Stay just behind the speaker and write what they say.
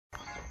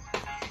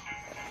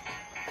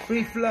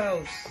Free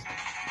flows.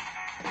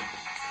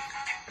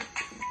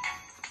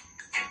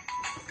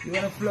 You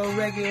wanna flow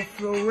reggae or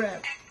flow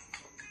rap?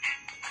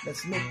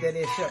 Let's make that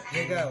ish up.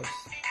 Here goes.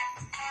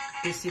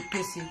 Pissy,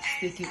 pissy,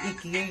 sticky,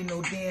 icky, ain't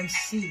no damn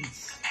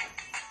seeds.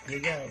 Here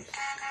goes.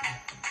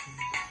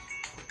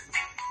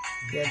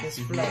 Yeah, this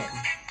flow.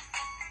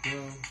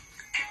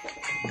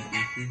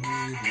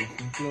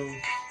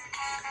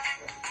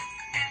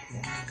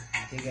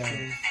 Here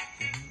goes.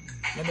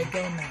 Let me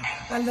go now.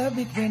 I love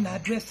it when I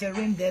dress her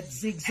in that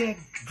zigzag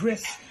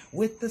dress.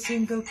 With a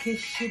single kiss,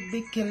 should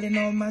be killing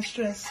all my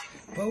stress.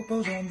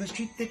 Popos on the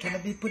street, they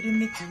tryna be putting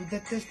me to the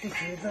test. This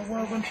is a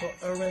warrant for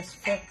arrest.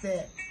 Fuck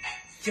that.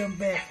 Jump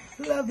back.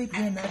 Love it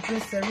when I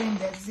dress her in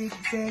that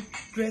zigzag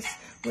dress.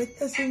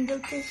 With a single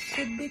kiss,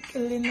 should be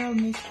killing all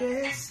my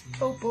stress.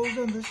 Popos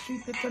on the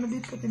street, they tryna be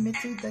putting me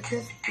to the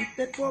test. With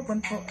that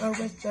warrant for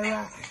arrest.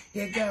 Jahrye,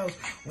 here goes.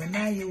 When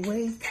I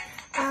awake,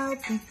 I'll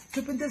be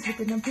tripping this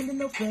looking, I'm feeling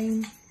no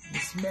pain.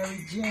 Miss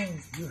Mary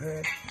Jane, you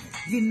heard.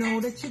 You know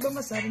that you're by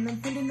my side and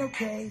I'm feeling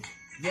okay.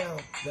 Yo,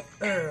 the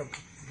herb.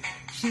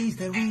 She's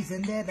the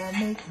reason that I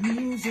make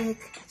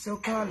music. So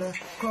call her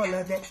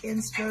that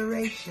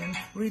inspiration.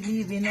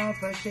 Relieving all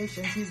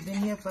frustrations. She's been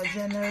here for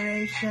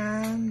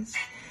generations.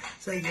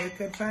 So you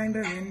could find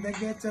her in the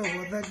ghetto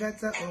or the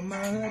gutter or my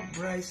hood.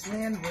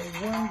 Bryceland,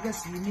 where one can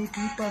see me,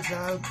 people's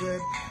all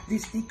good.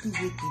 This sticky,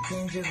 wicky,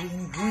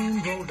 tangerine,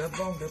 green, rolled up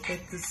on the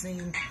fit the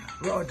scene.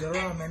 Roger,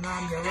 and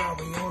I'm your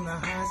we on a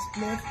high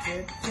split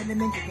trip.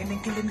 Chilling and kicking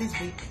and killing this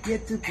beat.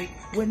 Yet to pick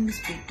when we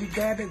speak, we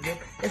gotta grip.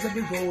 As I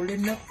be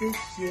rolling up this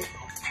shit.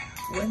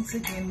 Once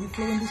again, we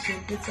flowing the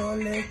shit, it's all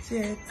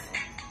legit.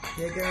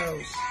 Here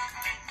goes.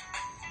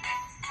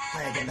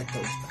 I got a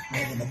toaster.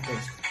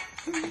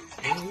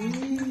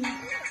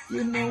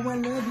 You know I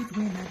love it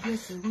when I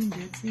dress her in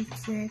that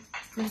zigzag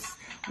dress.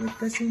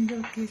 With a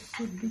single kiss,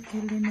 should be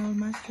killing all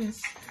my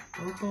stress.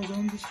 Popos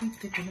on the street,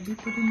 they're gonna be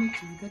putting me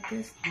to the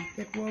test. With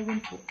that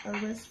warrant for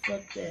arrest,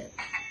 fuck that.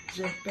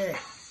 Jump back.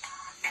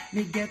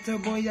 Me get a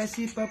boy, I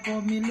sip up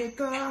on me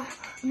liquor.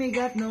 Me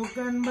got no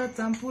gun, but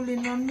I'm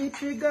pulling on me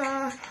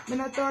trigger. When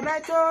I thought I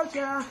told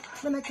ya,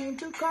 when I came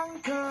to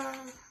conquer.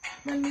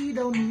 Man, we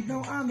don't need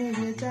no army,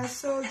 we're just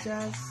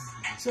soldiers.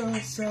 So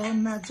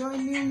now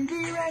join in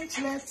the ranks,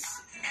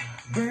 let's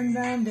burn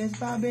down this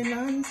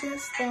Babylon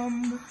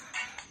system.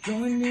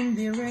 Join in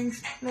the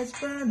ranks, let's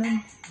burn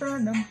them.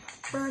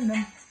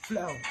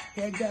 Flow,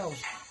 here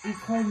goes. We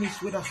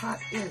homies with a hot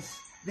is.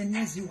 Then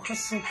as you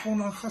hustle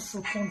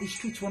on the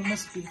streets, one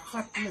must be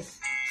heartless.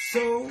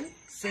 So,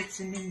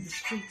 searching in the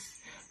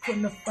streets,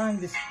 couldn't find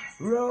this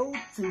road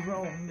to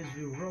Rome as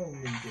we roam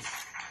in this.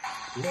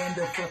 Land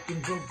of fucking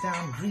broke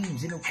down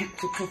dreams,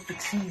 picture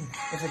perfect scene.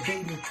 As a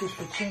daily push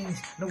for change,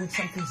 knowing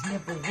some things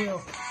never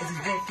will. As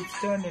his world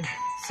keeps turning,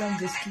 sun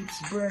just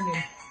keeps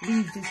burning,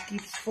 leaves just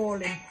keeps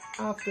falling.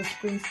 After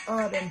spring's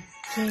autumn,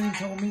 change,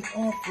 hold me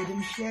off with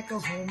him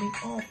shackles, hold me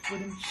off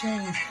with him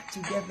chains.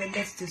 Together,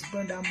 let's just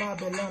burn down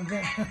Babylon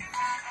then.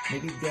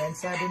 Maybe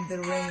dance out in the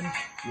rain.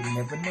 You'll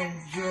never know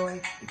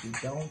joy if you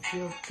don't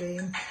feel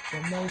pain.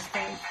 The most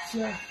high,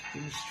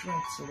 give me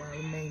strength so I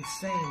remain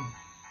sane.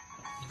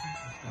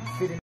 I'm fitting